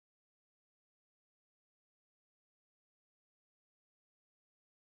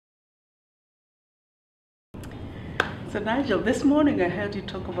So Nigel, this morning I heard you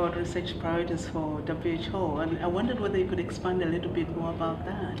talk about research priorities for WHO, and I wondered whether you could expand a little bit more about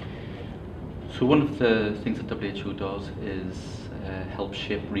that. So one of the things that WHO does is help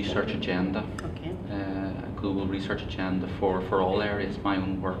shape research agenda, Okay. A global research agenda for all areas. My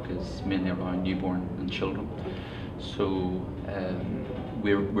own work is mainly around newborn and children. So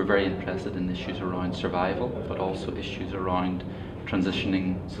we're very interested in issues around survival, but also issues around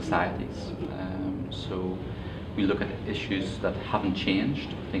transitioning societies. So we look at issues that haven't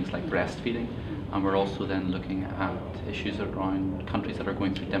changed, things like breastfeeding, and we're also then looking at issues around countries that are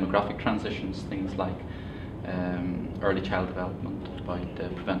going through demographic transitions, things like early child development, about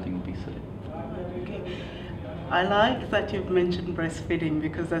preventing obesity. Okay. I like that you've mentioned breastfeeding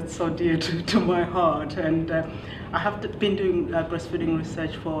because that's so dear to my heart, and I have been doing breastfeeding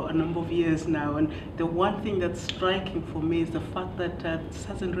research for a number of years now, and the one thing that's striking for me is the fact that this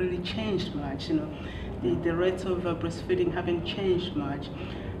hasn't really changed much. You know, the rates of breastfeeding haven't changed much,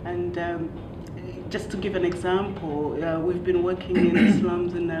 and just to give an example, we've been working in the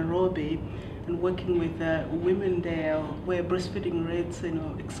slums in Nairobi and working with women there where breastfeeding rates,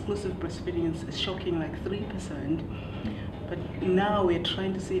 exclusive breastfeeding is shocking, like 3%. But now we're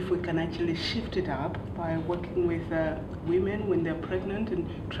trying to see if we can actually shift it up by working with women when they're pregnant and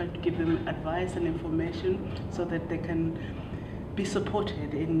trying to give them advice and information so that they can be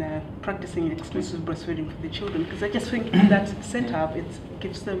supported in practicing exclusive breastfeeding for the children. Because I just think in that setup, it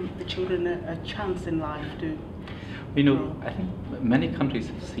gives them, the children, a chance in life to. You know, I think many countries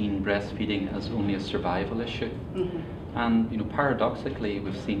have seen breastfeeding as only a survival issue. Mm-hmm. And paradoxically,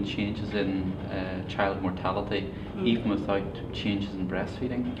 we've seen changes in child mortality even without changes in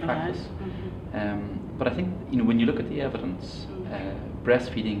breastfeeding practice. Mm-hmm. But I think when you look at the evidence,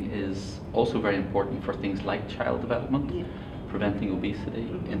 breastfeeding is also very important for things like child development, preventing obesity,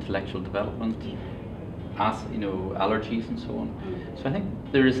 intellectual development, allergies and so on. So I think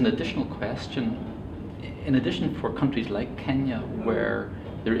there is an additional question. In addition, for countries like Kenya, where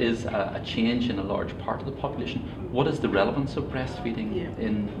there is a change in a large part of the population, what is the relevance of breastfeeding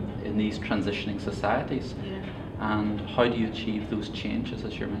in these transitioning societies? And how do you achieve those changes,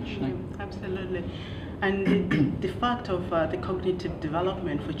 as you're mentioning? Absolutely. And the fact of the cognitive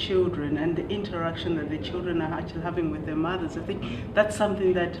development for children and the interaction that the children are actually having with their mothers, I think that's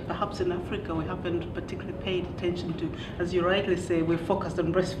something that perhaps in Africa we haven't particularly paid attention to. As you rightly say, we're focused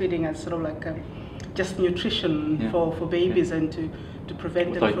on breastfeeding as sort of like just nutrition for babies and to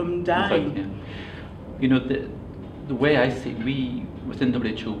prevent them from dying. The way I see it, we within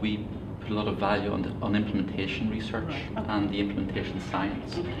WHO we put a lot of value on implementation research and the implementation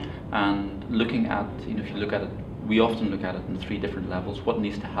science, and looking at if you look at it, we often look at it in 3 different levels. What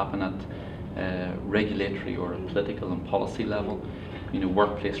needs to happen at regulatory or a political and policy level,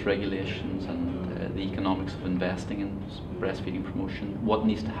 workplace regulations and the economics of investing in breastfeeding promotion. What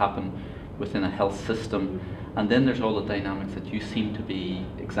needs to happen within a health system, and then there's all the dynamics that you seem to be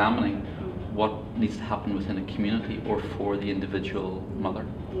examining. What needs to happen within a community or for the individual mother?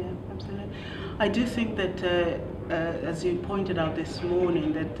 Yeah, absolutely. I do think that, as you pointed out this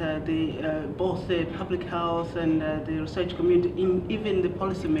morning, that both the public health and the research community, even the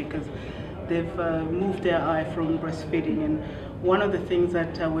policymakers, they've moved their eye from breastfeeding. And one of the things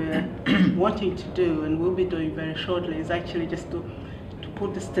that we're wanting to do, and we'll be doing very shortly, is actually just to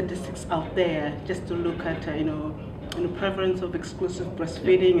put the statistics out there, just to look at prevalence of exclusive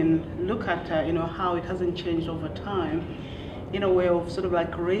breastfeeding and look at how it hasn't changed over time, in a way of sort of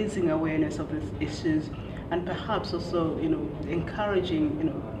like raising awareness of these issues, and perhaps also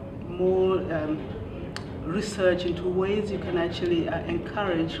encouraging more research into ways you can actually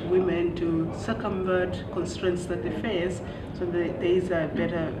encourage women to circumvent constraints that they face, so that there is a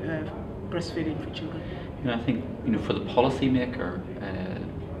better breastfeeding for children. I think for the policymaker,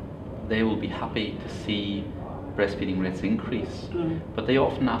 they will be happy to see breastfeeding rates increase, but they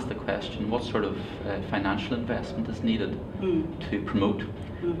often ask the question, what sort of financial investment is needed to promote?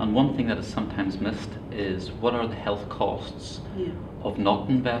 And one thing that is sometimes missed is, what are the health costs of not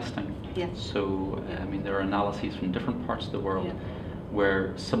investing? So there are analyses from different parts of the world where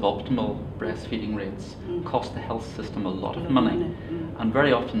suboptimal breastfeeding rates cost the health system a lot of money, and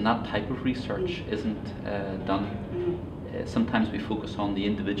very often that type of research isn't done. Sometimes we focus on the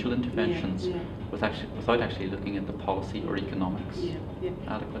individual interventions without actually looking at the policy or economics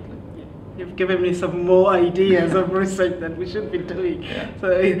adequately. You've given me some more ideas of research that we should be doing.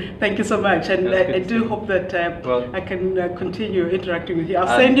 So thank you so much, and I do hope that I can continue interacting with you.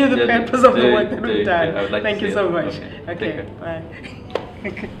 I'll send you the papers of the work that we've done. Like thank you so much. Okay,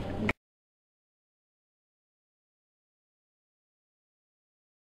 Bye.